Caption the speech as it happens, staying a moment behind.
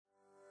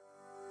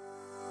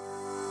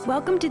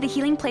Welcome to the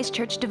Healing Place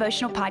Church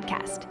Devotional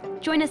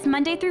Podcast. Join us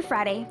Monday through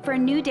Friday for a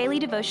new daily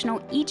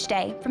devotional each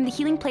day from the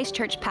Healing Place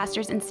Church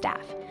pastors and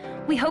staff.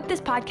 We hope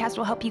this podcast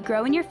will help you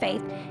grow in your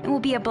faith and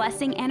will be a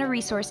blessing and a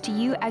resource to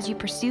you as you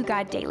pursue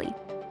God daily.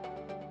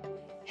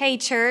 Hey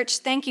church,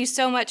 thank you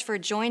so much for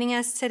joining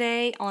us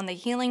today on the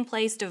Healing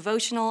Place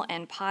devotional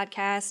and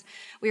podcast.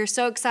 We are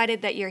so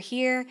excited that you're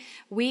here.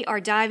 We are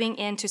diving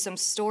into some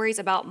stories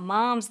about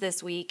moms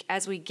this week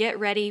as we get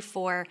ready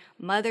for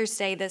Mother's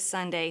Day this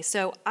Sunday.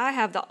 So I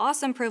have the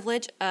awesome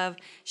privilege of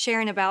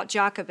sharing about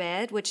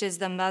Jochebed, which is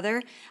the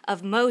mother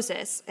of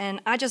Moses. And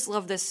I just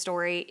love this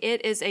story.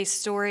 It is a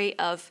story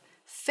of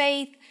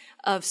faith,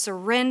 of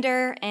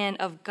surrender, and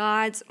of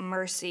God's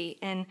mercy.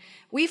 And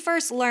we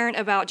first learn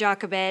about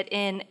Jochebed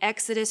in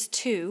Exodus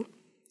 2,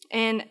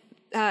 in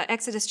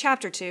Exodus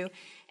chapter 2.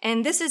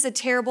 And this is a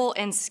terrible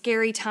and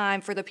scary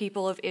time for the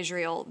people of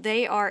Israel.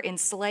 They are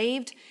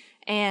enslaved,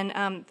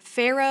 and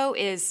Pharaoh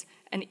is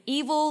an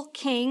evil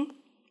king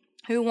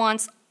who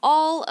wants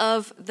all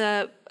of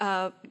the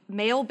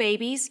male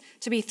babies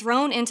to be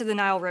thrown into the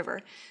Nile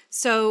River.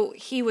 So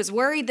he was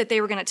worried that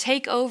they were going to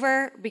take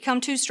over,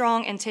 become too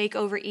strong, and take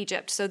over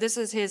Egypt. So this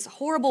is his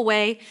horrible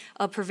way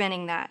of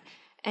preventing that.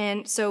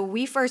 And so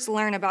we first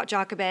learn about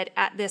Jochebed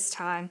at this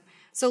time.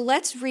 So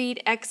let's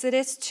read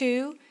Exodus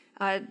 2,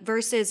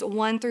 verses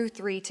 1 through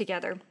 3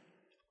 together.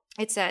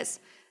 It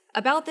says,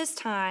 "About this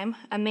time,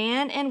 a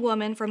man and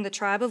woman from the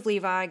tribe of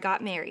Levi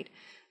got married.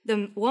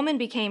 The woman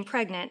became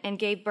pregnant and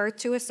gave birth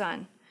to a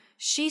son.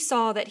 She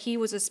saw that he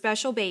was a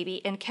special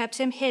baby and kept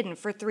him hidden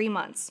for 3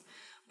 months.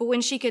 But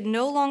when she could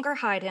no longer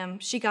hide him,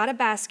 she got a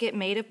basket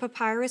made of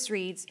papyrus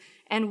reeds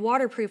and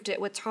waterproofed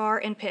it with tar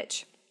and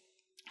pitch.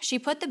 She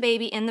put the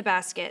baby in the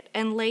basket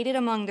and laid it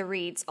among the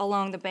reeds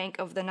along the bank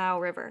of the Nile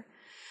River."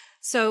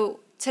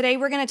 So today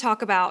we're going to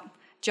talk about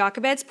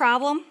Jochebed's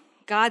problem,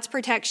 God's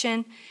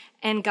protection,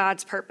 and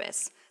God's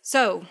purpose.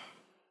 So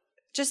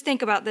just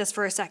think about this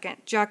for a second.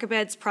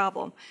 Jochebed's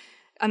problem.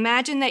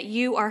 Imagine that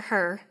you are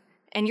her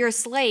and you're a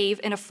slave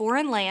in a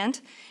foreign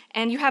land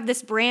and you have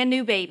this brand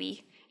new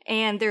baby.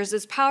 And there's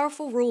this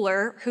powerful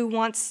ruler who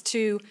wants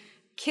to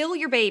kill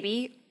your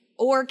baby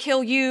or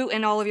kill you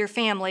and all of your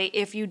family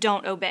if you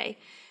don't obey.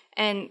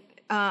 And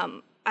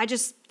I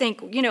just think,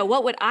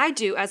 what would I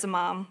do as a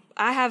mom?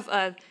 I have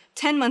a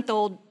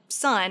 10-month-old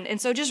son,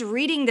 and so just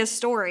reading this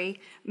story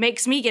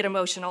makes me get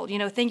emotional,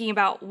 thinking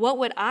about what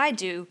would I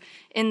do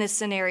in this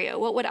scenario?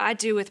 What would I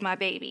do with my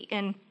baby?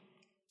 And,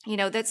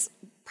 that's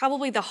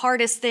probably the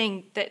hardest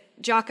thing that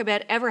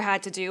Jochebed ever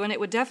had to do, and it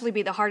would definitely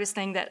be the hardest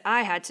thing that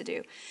I had to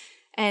do.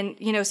 And,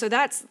 so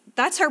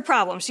that's her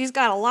problem. She's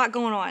got a lot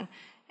going on.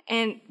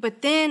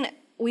 But then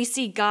we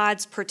see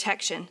God's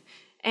protection.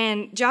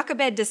 And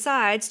Jochebed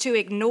decides to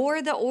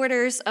ignore the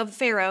orders of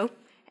Pharaoh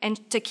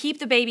and to keep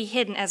the baby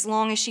hidden as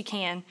long as she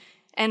can.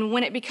 And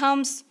when it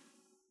becomes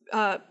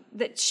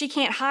that she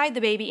can't hide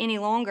the baby any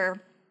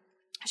longer,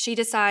 she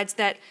decides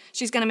that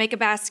she's going to make a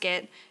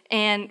basket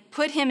and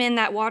put him in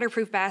that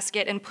waterproof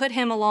basket and put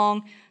him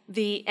along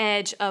the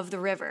edge of the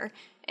river.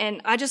 And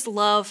I just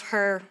love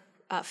her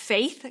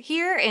faith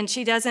here, and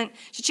she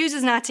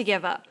chooses not to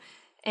give up.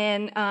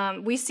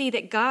 And we see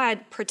that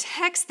God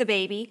protects the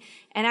baby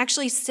and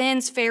actually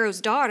sends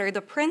Pharaoh's daughter,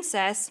 the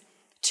princess,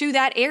 to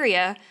that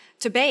area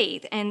to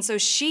bathe. And so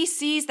she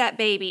sees that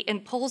baby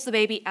and pulls the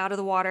baby out of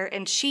the water,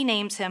 and she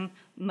names him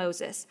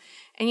Moses.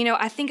 And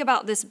I think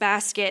about this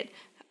basket.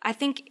 I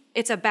think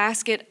it's a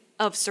basket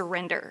of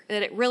surrender,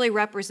 that it really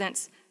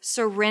represents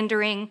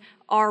surrendering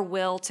our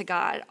will to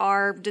God,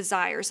 our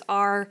desires,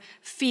 our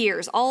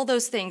fears, all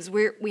those things.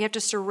 We have to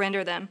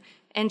surrender them.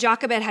 And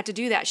Jochebed had to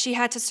do that. She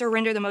had to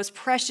surrender the most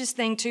precious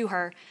thing to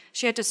her.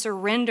 She had to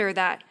surrender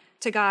that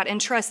to God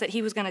and trust that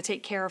he was going to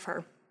take care of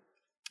her.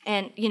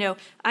 And,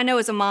 I know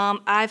as a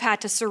mom, I've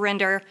had to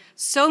surrender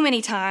so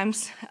many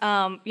times,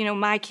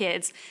 my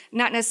kids,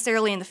 not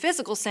necessarily in the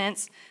physical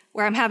sense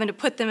where I'm having to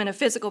put them in a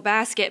physical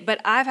basket, but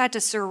I've had to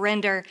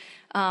surrender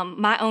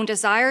my own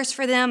desires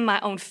for them,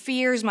 my own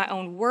fears, my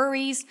own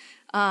worries,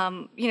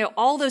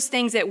 all those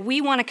things that we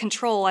want to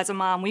control as a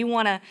mom. We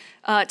want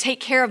to take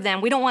care of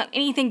them. We don't want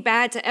anything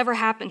bad to ever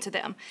happen to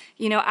them.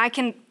 I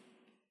can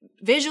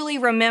visually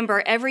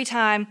remember every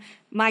time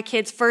my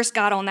kids first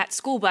got on that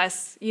school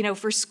bus,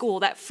 for school,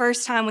 that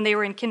first time when they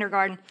were in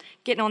kindergarten,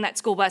 getting on that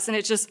school bus. And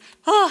it just,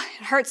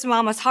 it hurts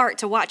mama's heart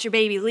to watch your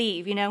baby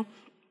leave,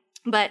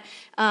 But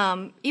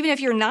even if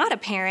you're not a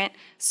parent,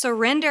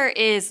 surrender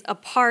is a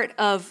part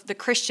of the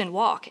Christian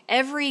walk.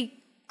 Every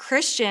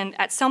Christian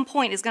at some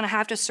point is going to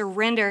have to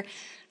surrender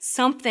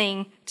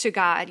something to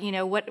God,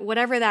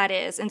 whatever that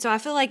is. And so I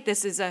feel like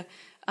this is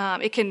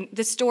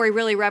this story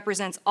really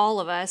represents all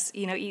of us,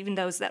 even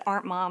those that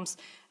aren't moms.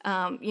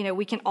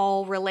 We can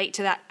all relate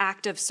to that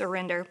act of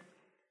surrender.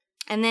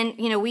 And then,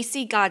 we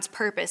see God's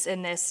purpose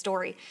in this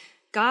story.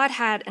 God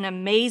had an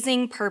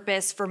amazing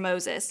purpose for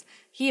Moses.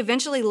 He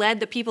eventually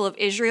led the people of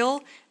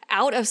Israel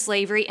out of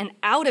slavery and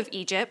out of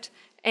Egypt,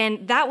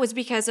 and that was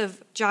because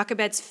of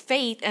Jochebed's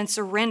faith and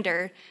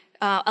surrender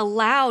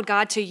allowed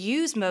God to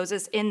use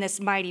Moses in this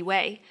mighty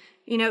way.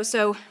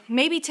 So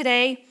maybe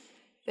today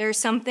there's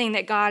something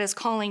that God is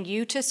calling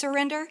you to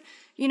surrender.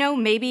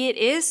 Maybe it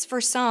is for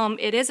some,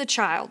 it is a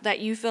child that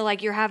you feel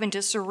like you're having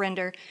to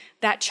surrender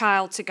that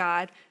child to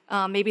God.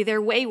 Maybe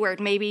they're wayward,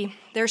 maybe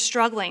they're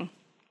struggling.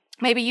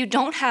 Maybe you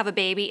don't have a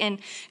baby and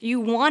you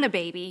want a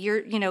baby.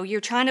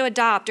 You're trying to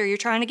adopt or you're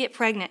trying to get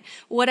pregnant.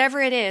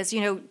 Whatever it is,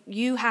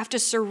 you have to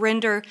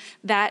surrender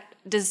that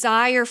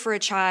desire for a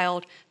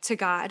child to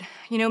God.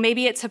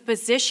 Maybe it's a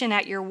position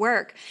at your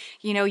work.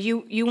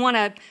 You want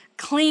to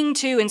cling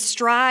to and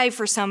strive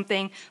for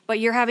something, but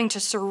you're having to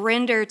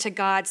surrender to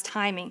God's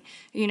timing.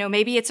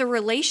 Maybe it's a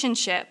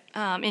relationship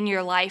in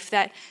your life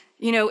that,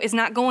 is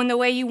not going the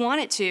way you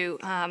want it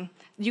to.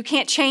 You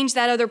can't change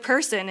that other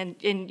person,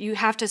 and you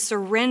have to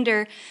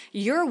surrender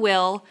your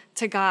will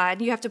to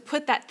God. You have to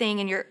put that thing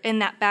in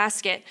that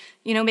basket.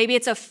 Maybe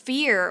it's a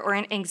fear or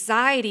an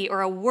anxiety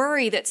or a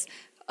worry that's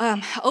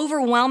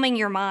overwhelming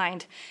your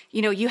mind.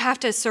 You have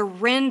to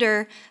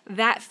surrender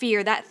that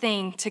fear, that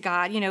thing to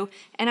God.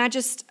 And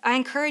I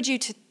encourage you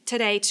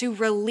today to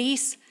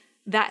release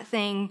that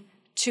thing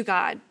to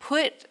God.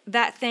 Put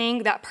that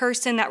thing, that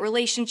person, that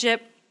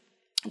relationship,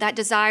 that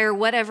desire,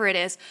 whatever it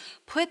is,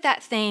 put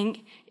that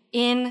thing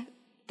in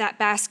that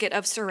basket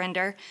of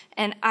surrender.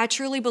 And I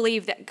truly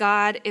believe that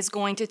God is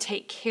going to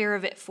take care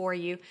of it for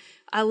you.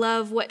 I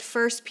love what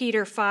 1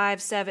 Peter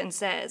 5:7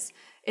 says.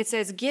 It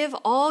says, "Give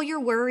all your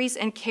worries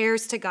and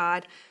cares to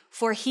God,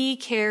 for he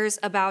cares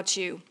about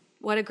you."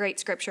 What a great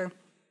scripture.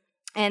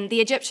 And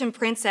the Egyptian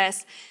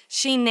princess,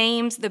 she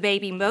names the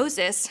baby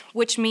Moses,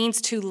 which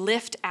means to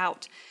lift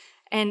out.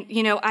 And,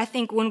 I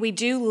think when we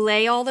do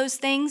lay all those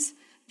things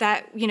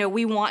that,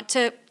 we want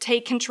to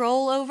take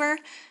control over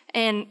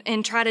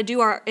and try to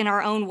do in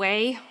our own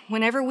way,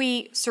 whenever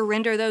we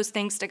surrender those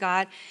things to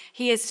God,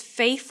 he is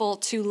faithful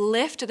to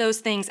lift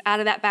those things out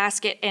of that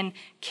basket and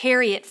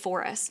carry it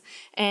for us.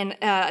 And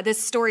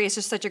this story is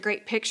just such a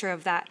great picture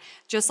of that.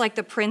 Just like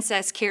the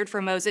princess cared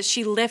for Moses,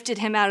 she lifted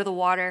him out of the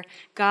water.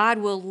 God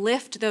will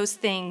lift those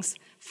things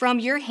from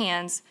your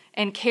hands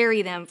and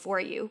carry them for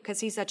you because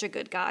he's such a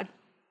good God.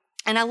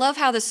 And I love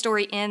how the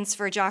story ends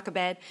for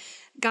Jochebed.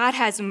 God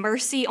has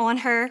mercy on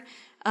her.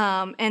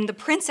 And the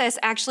princess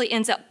actually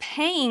ends up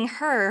paying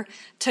her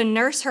to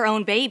nurse her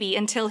own baby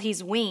until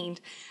he's weaned.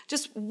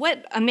 Just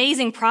what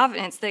amazing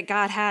providence that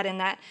God had in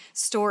that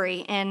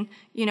story. And,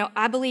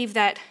 I believe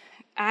that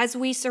as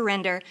we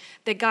surrender,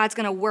 that God's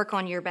going to work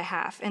on your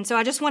behalf. And so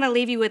I just want to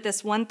leave you with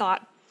this one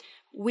thought.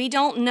 We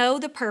don't know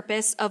the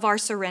purpose of our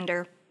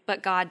surrender,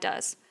 but God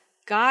does.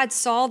 God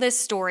saw this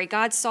story.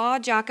 God saw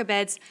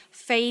Jochebed's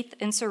faith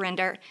and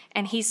surrender,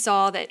 and he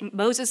saw that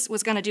Moses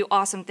was going to do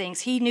awesome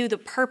things. He knew the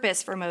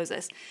purpose for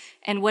Moses.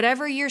 And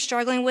whatever you're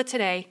struggling with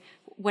today,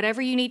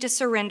 whatever you need to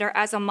surrender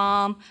as a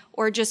mom,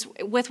 or just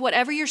with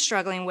whatever you're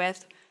struggling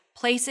with,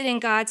 place it in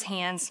God's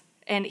hands,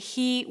 and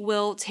he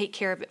will take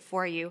care of it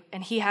for you,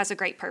 and he has a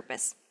great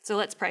purpose. So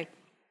let's pray.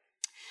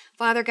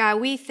 Father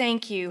God, we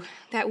thank you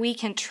that we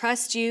can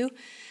trust you,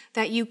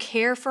 that you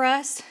care for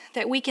us,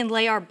 that we can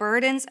lay our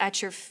burdens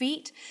at your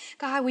feet.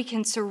 God, we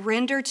can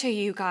surrender to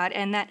you, God,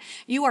 and that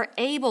you are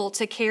able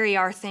to carry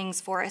our things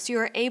for us. You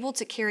are able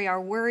to carry our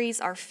worries,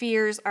 our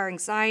fears, our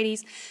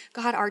anxieties.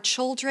 God, our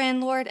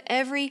children, Lord,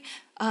 every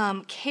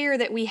care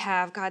that we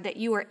have, God, that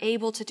you are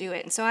able to do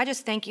it. And so I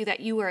just thank you that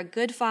you are a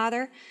good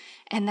Father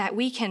and that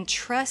we can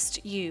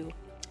trust you.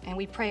 And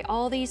we pray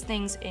all these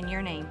things in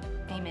your name.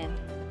 Amen.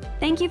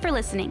 Thank you for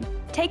listening.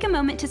 Take a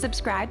moment to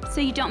subscribe so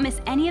you don't miss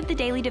any of the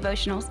daily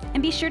devotionals,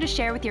 and be sure to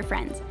share with your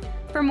friends.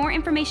 For more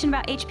information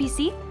about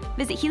HPC,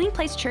 visit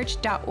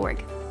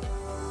healingplacechurch.org.